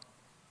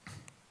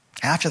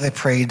they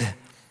prayed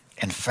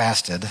and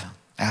fasted,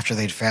 after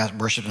they'd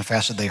worshiped and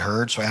fasted, they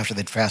heard. So after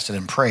they'd fasted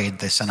and prayed,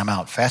 they sent them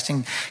out.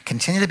 Fasting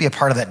continued to be a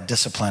part of that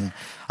discipline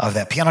of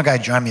that. Piano guy,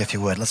 join me if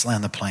you would. Let's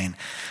land the plane.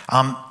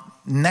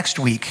 Next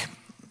week,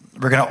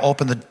 we're going to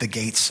open the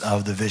gates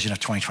of the vision of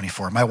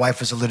 2024. My wife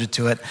has alluded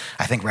to it,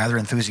 I think rather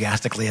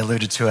enthusiastically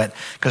alluded to it,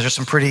 because there's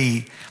some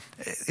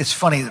it's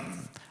funny,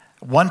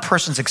 one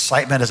person's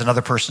excitement is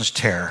another person's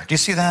terror. Do you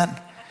see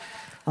that?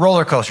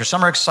 Roller coaster.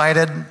 Some are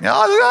excited.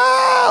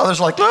 There's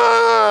like,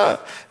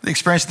 they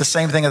experience the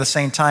same thing at the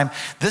same time.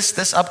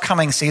 This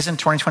upcoming season,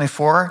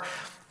 2024,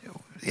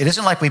 it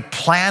isn't like we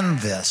planned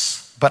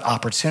this, but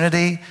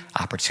opportunity,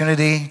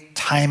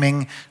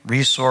 timing,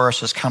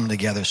 resources come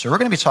together. So we're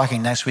going to be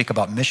talking next week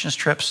about missions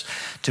trips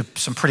to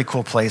some pretty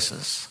cool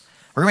places.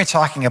 We're going to be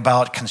talking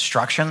about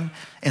construction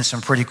in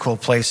some pretty cool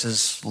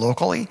places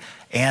locally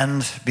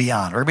and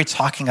beyond. We're going to be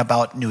talking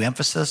about new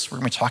emphasis. We're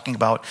going to be talking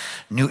about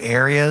new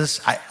areas.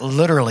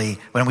 Literally,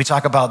 when we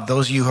talk about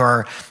those of you who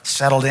are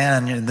settled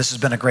in, and this has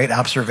been a great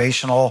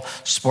observational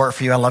sport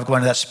for you. I love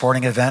going to that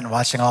sporting event and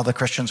watching all the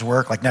Christians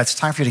work. Like, no, it's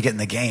time for you to get in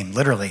the game,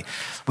 literally.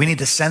 We need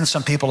to send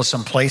some people to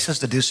some places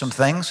to do some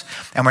things,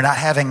 and we're not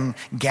having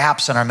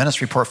gaps in our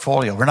ministry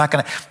portfolio.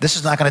 This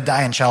is not going to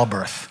die in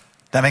childbirth.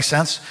 That makes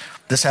sense?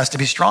 This has to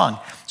be strong.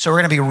 So we're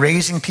going to be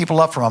raising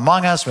people up from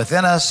among us,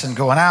 within us, and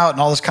going out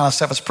and all this kind of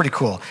stuff. It's pretty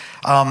cool.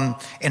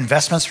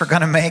 Investments we're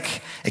going to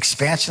make,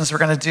 expansions we're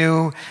going to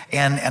do,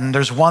 and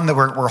there's one that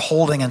we're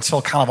holding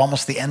until kind of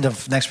almost the end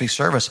of next week's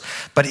service.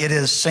 But it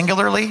is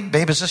singularly,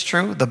 babe, is this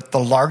true? The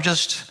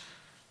largest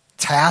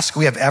task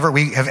we have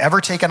ever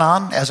taken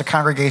on as a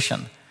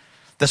congregation.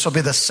 This will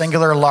be the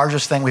singular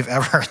largest thing we've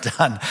ever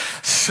done.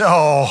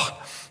 So,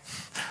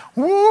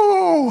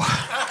 woo!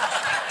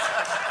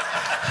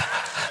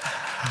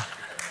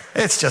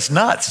 It's just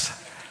nuts.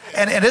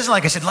 And it isn't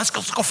like I said, let's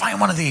go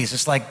find one of these.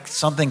 It's like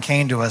something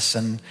came to us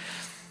and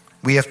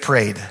we have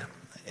prayed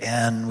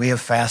and we have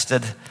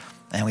fasted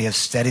and we have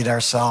steadied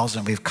ourselves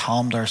and we've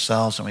calmed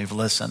ourselves and we've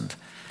listened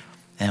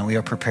and we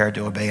are prepared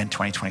to obey in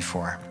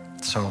 2024.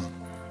 So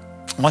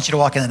I want you to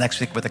walk in the next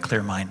week with a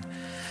clear mind.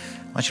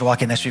 I want you to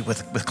walk in next week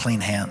with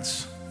clean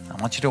hands.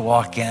 I want you to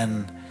walk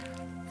in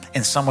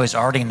some ways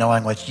already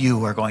knowing what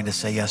you are going to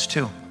say yes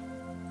to.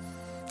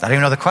 I don't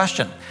even know the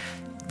question.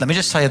 Let me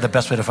just tell you the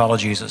best way to follow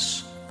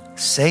Jesus.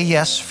 Say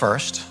yes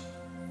first,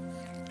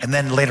 and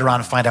then later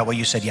on find out what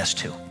you said yes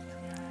to.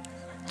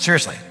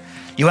 Seriously.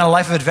 You want a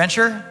life of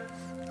adventure,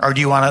 or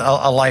do you want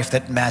a life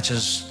that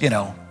matches,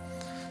 a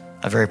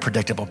very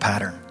predictable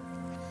pattern?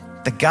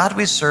 The God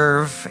we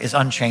serve is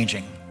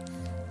unchanging,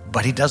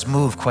 but he does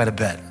move quite a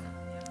bit.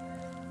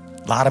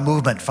 A lot of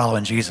movement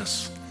following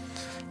Jesus.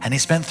 And he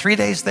spent 3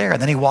 days there,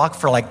 and then he walked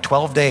for like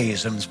 12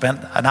 days and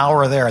spent an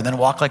hour there, and then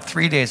walked like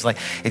 3 days. Like,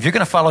 if you're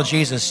going to follow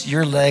Jesus,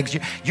 your legs,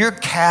 your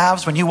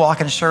calves, when you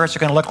walk in shirts, are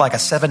going to look like a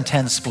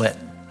 7-10 split.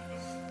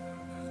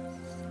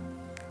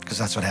 Because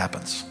that's what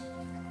happens.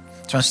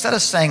 So instead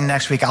of saying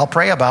next week, I'll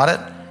pray about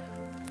it,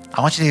 I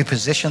want you to be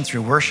positioned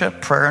through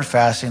worship, prayer, and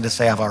fasting to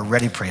say, I've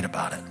already prayed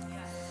about it.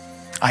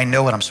 I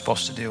know what I'm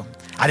supposed to do.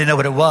 I didn't know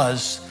what it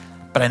was,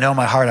 but I know in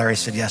my heart I already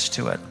said yes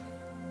to it.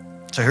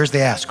 So here's the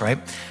ask, right?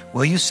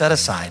 Will you set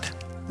aside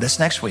this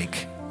next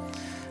week?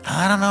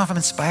 I don't know if I'm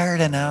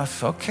inspired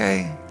enough.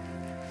 Okay.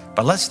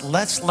 But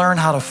let's learn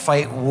how to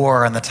fight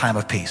war in the time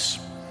of peace.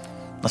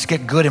 Let's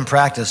get good in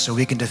practice so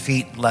we can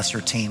defeat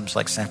lesser teams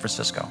like San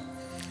Francisco.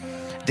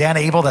 Dan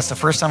Abel, that's the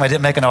first time I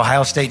didn't make an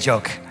Ohio State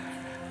joke.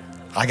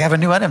 I have a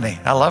new enemy.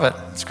 I love it.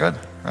 It's good,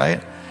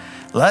 right?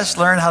 Let's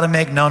learn how to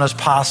make Nona's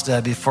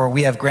pasta before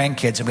we have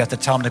grandkids and we have to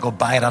tell them to go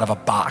buy it out of a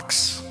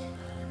box.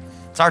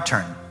 It's our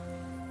turn.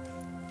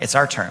 It's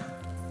our turn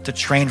to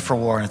train for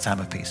war in a time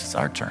of peace. It's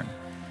our turn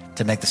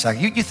to make the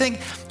sacrifice.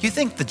 You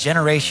think the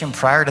generation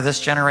prior to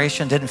this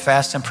generation didn't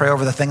fast and pray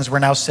over the things we're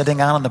now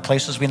sitting on and the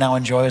places we now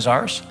enjoy as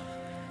ours?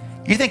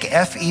 You think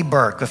F.E.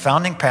 Burke, the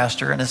founding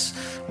pastor, and his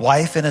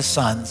wife and his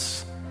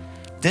sons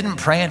didn't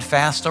pray and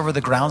fast over the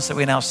grounds that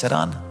we now sit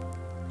on?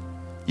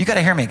 You got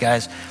to hear me,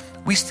 guys.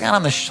 We stand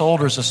on the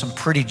shoulders of some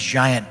pretty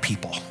giant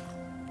people.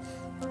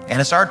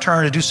 And it's our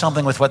turn to do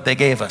something with what they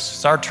gave us.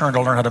 It's our turn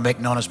to learn how to make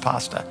Nona's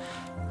pasta.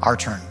 Our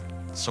turn.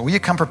 So will you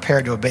come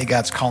prepared to obey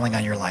God's calling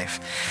on your life?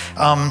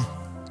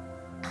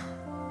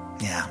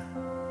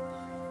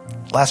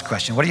 Last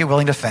question. What are you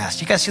willing to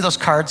fast? You guys see those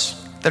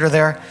cards that are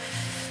there?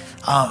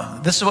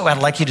 This is what I'd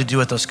like you to do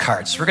with those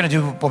cards. We're going to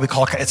do what we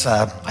call,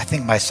 I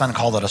think my son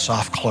called it a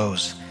soft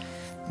close.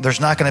 There's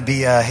not going to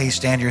be a, hey,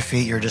 stand to your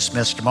feet, you're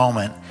dismissed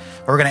moment.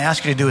 What we're going to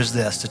ask you to do is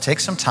this, to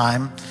take some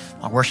time.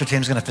 Our worship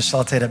team is going to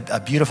facilitate a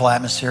beautiful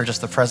atmosphere, just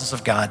the presence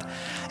of God.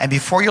 And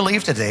before you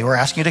leave today, we're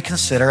asking you to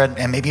consider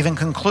and maybe even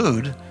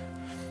conclude,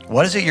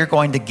 what is it you're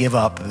going to give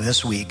up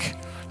this week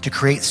to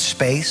create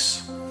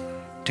space,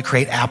 to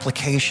create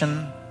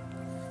application,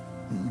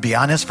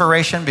 beyond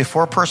inspiration,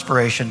 before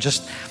perspiration?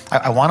 Just,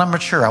 I want to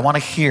mature. I want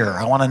to hear.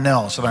 I want to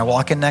know. So when I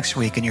walk in next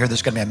week and you hear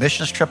there's going to be a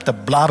missions trip to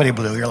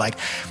Blobby-Blue, you're like,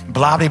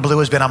 Blobby-Blue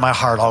has been on my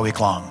heart all week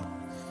long.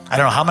 I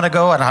don't know how I'm going to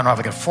go. I don't know if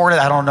I can afford it.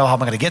 I don't know how I'm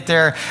going to get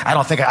there. I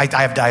don't think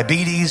I have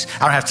diabetes. I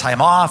don't have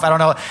time off. I don't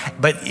know.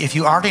 But if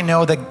you already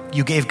know that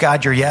you gave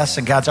God your yes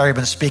and God's already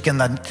been speaking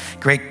the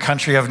great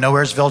country of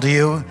Nowheresville to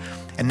you,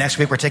 and next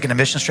week we're taking a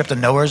missions trip to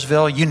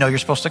Nowheresville, you know you're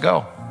supposed to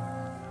go.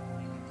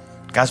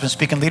 God's been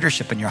speaking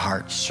leadership in your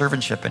heart,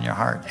 servantship in your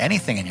heart,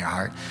 anything in your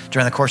heart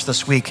during the course of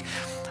this week.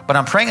 But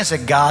I'm praying is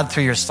that God,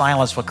 through your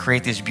silence, will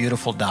create these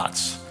beautiful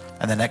dots.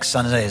 And the next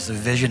Sunday, as the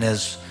vision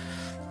is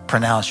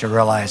pronounced, you'll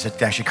realize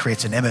it actually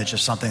creates an image of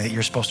something that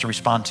you're supposed to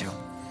respond to.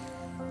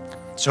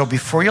 So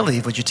before you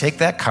leave, would you take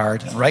that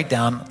card and write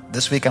down,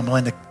 this week I'm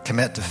willing to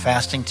commit to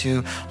fasting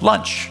to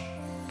lunch.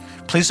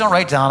 Please don't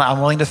write down, I'm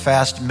willing to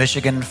fast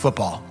Michigan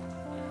football.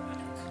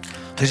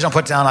 Please don't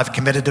put down, I've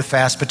committed to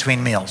fast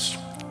between meals.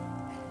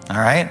 All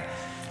right?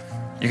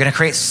 You're going to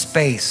create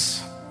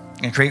space.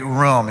 You're going to create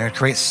room. You're going to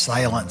create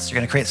silence. You're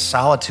going to create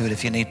solitude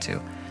if you need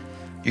to.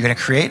 You're going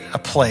to create a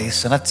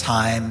place and a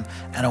time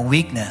and a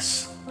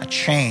weakness, a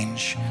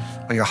change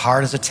where your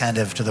heart is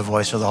attentive to the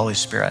voice of the Holy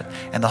Spirit.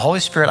 And the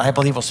Holy Spirit, I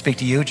believe, will speak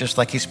to you just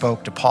like he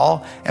spoke to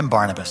Paul and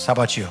Barnabas. How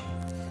about you?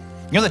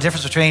 You know the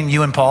difference between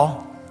you and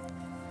Paul?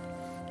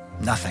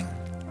 Nothing.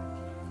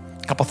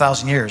 A couple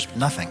thousand years,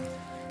 nothing.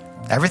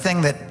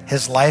 Everything that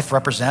his life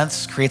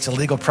represents creates a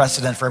legal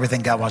precedent for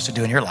everything God wants to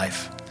do in your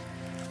life.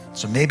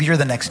 So maybe you're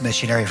the next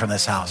missionary from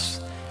this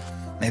house.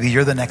 Maybe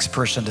you're the next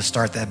person to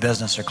start that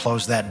business or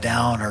close that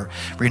down or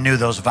renew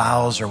those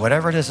vows or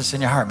whatever it is that's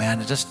in your heart,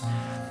 man. Just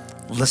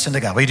listen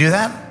to God. Will you do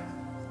that?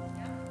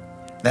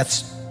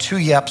 That's 2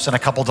 yeps and a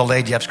couple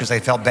delayed yeps because they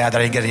felt bad that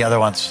I didn't get the other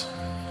ones.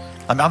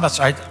 I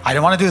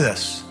didn't want to do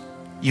this.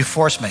 You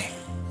forced me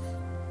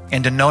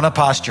into nona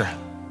posture.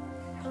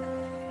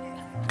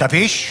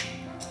 Capiche?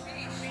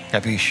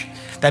 Capiche.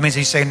 That means if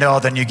you say no,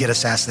 then you get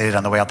assassinated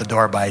on the way out the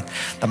door by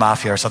the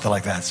mafia or something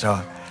like that.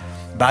 So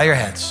bow your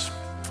heads,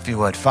 if you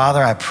would.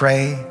 Father, I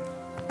pray,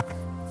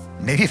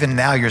 maybe even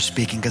now you're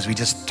speaking because we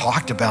just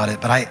talked about it,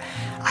 but I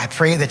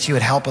pray that you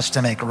would help us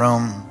to make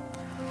room.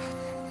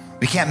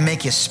 We can't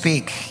make you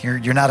speak.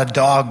 You're not a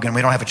dog and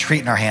we don't have a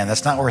treat in our hand.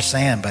 That's not what we're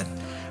saying, but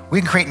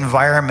we can create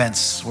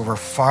environments where we're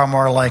far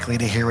more likely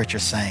to hear what you're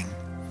saying.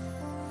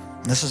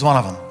 And this is one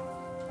of them.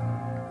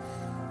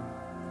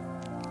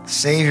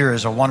 Savior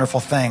is a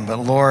wonderful thing, but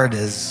Lord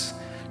is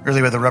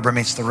really where the rubber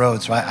meets the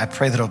road. So I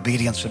pray that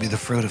obedience will be the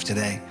fruit of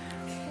today.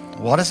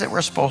 What is it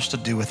we're supposed to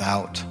do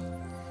without?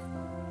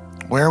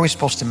 Where are we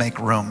supposed to make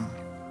room?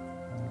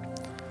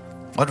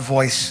 What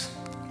voice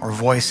or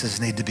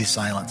voices need to be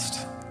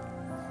silenced?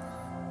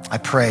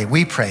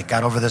 We pray,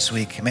 God, over this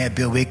week, may it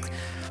be a week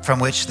from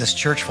which this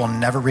church will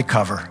never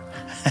recover.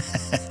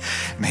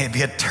 May it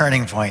be a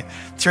turning point.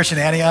 Church in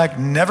Antioch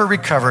never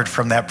recovered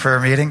from that prayer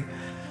meeting.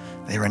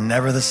 They were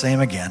never the same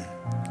again.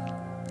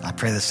 I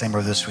pray the same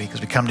over this week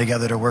as we come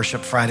together to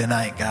worship Friday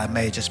night. God,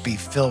 may it just be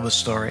filled with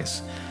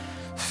stories,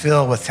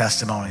 filled with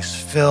testimonies,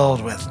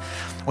 filled with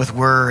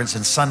words.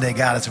 And Sunday,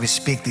 God, as we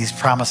speak these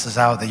promises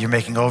out that you're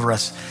making over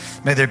us,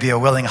 may there be a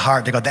willing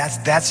heart to go,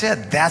 that's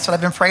it. That's what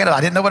I've been praying about.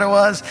 I didn't know what it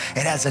was.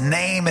 It has a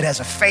name. It has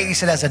a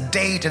face. It has a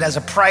date. It has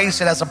a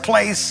price. It has a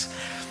place.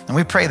 And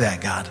we pray that,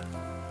 God.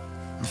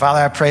 And Father,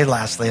 I pray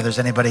lastly, if there's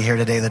anybody here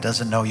today that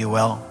doesn't know you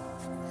well,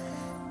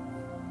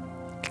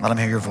 let them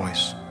hear your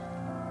voice,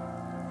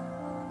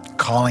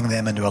 calling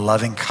them into a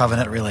loving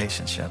covenant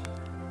relationship.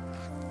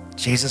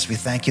 Jesus, we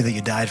thank you that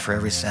you died for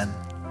every sin.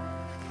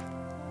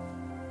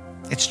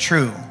 It's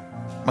true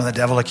when the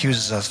devil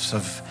accuses us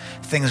of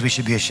things we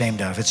should be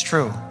ashamed of. It's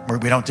true.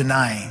 We don't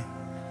deny.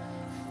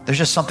 There's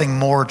just something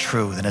more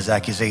true than his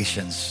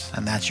accusations,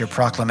 and that's your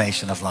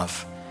proclamation of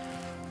love,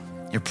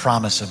 your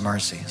promise of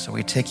mercy. So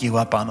we take you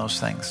up on those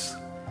things.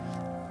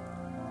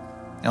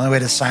 The only way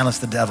to silence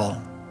the devil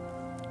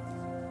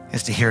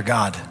is to hear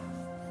God.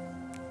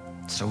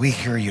 So we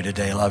hear you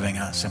today loving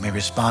us, and we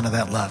respond to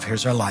that love.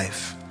 Here's our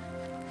life.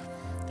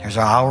 Here's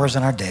our hours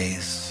and our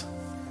days,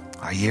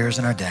 our years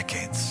and our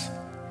decades.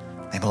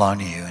 They belong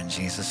to you in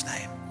Jesus'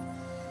 name.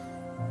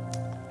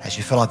 As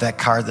you fill out that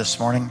card this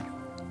morning,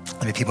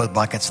 there'll be people with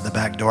buckets in the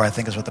back door, I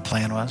think is what the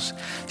plan was.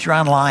 If you're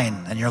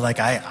online and you're like,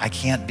 I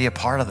can't be a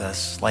part of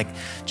this, like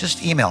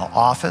just email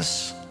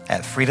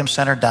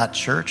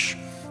office@freedomcenter.church,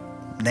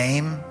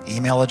 name,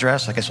 email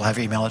address. I guess we'll have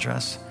your email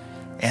address.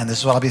 And this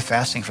is what I'll be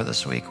fasting for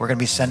this week. We're going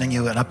to be sending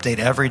you an update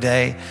every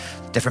day.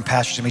 Different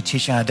pastors are going to be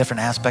teaching on a different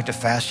aspect of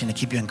fasting to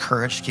keep you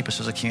encouraged, to keep us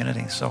as a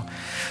community. So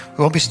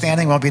we won't be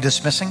standing, we won't be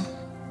dismissing.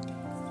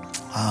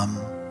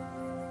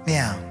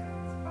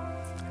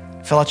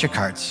 Fill out your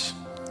cards,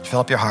 fill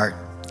up your heart,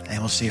 and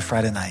we'll see you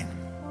Friday night.